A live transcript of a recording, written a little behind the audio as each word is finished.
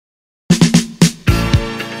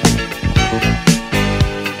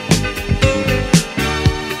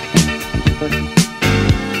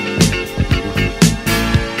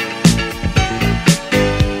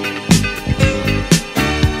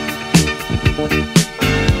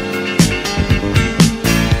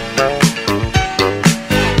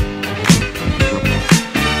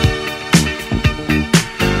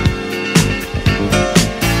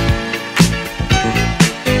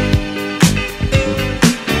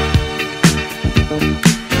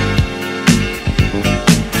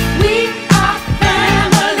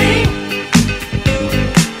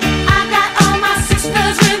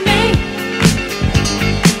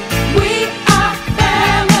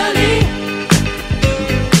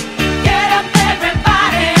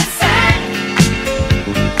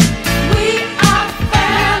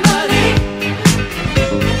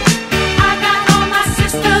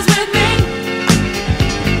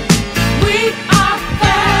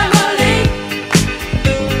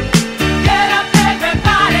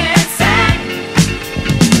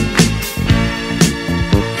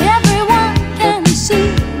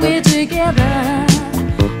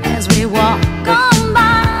As we walk on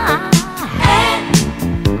by,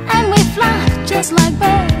 and we fly just like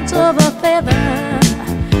birds of a feather.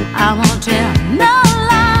 I won't tell no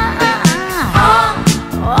lie.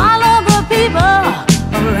 All of the people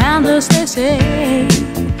around us, they say,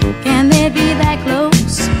 can they be that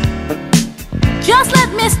close? Just let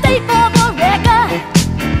me state for the record,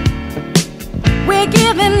 we're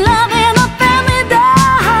giving love in a family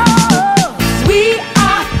dose. We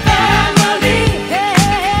are family.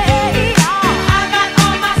 Hey, I got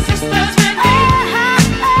all my sisters with me.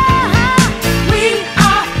 We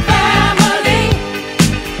are family.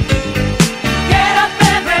 Get up,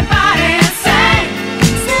 everybody, and sing.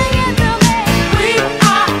 Sing it to me. We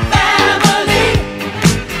are family.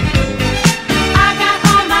 I got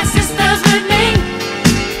all my sisters with me.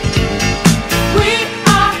 We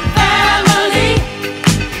are family.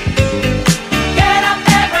 Get up,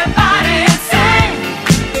 everybody, and sing.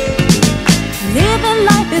 Living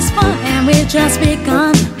life is fun, and we've just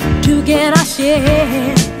begun to get our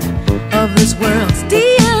share of this world's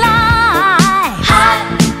delight.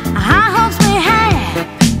 High hopes we have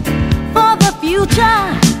for the future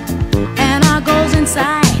and our goals in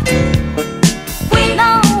sight. We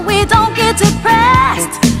know we don't get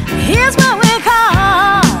depressed. Here's what we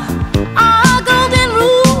call our golden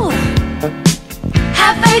rule: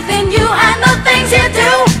 have faith in you and the things you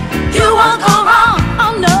do. You won't go wrong.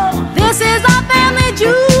 Oh no, this is our family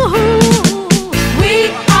jewel. We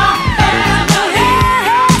are family.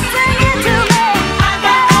 Sing it to me. I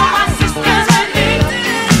got all my sisters with me.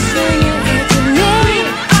 Sing it to me. We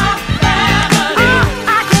are family. I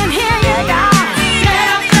can hear you guys. Get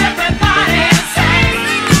up, everybody, and sing.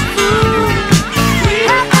 We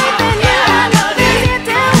have faith in you and the things you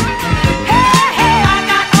do. Hey, hey, I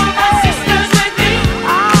got all my sisters with me.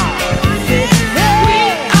 We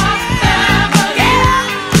are family.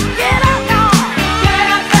 Get up, y'all. Get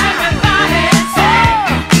up, everybody, and sing.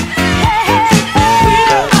 Hey, hey, we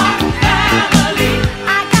are family. I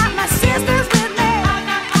got my sisters with me. I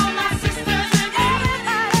got all my sisters with me.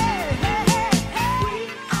 Everybody, hey, hey, we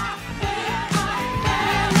are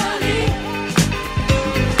family.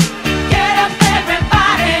 Get up,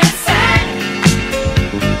 everybody, and sing.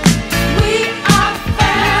 We are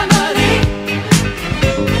family.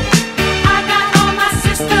 I got all my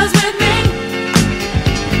sisters with me.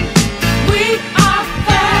 We are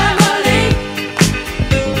family.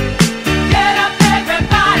 Get up,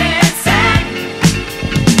 everybody, and sing.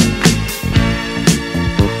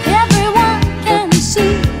 Everyone can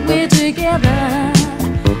see we're together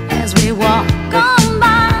as we walk on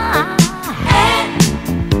by,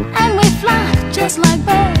 and we fly just like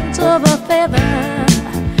birds of a feather.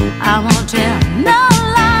 I won't tell no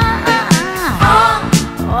lie.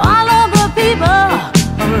 All of the people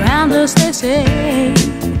around us, they say,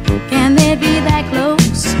 can they be that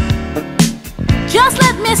close? Just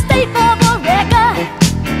let me state for the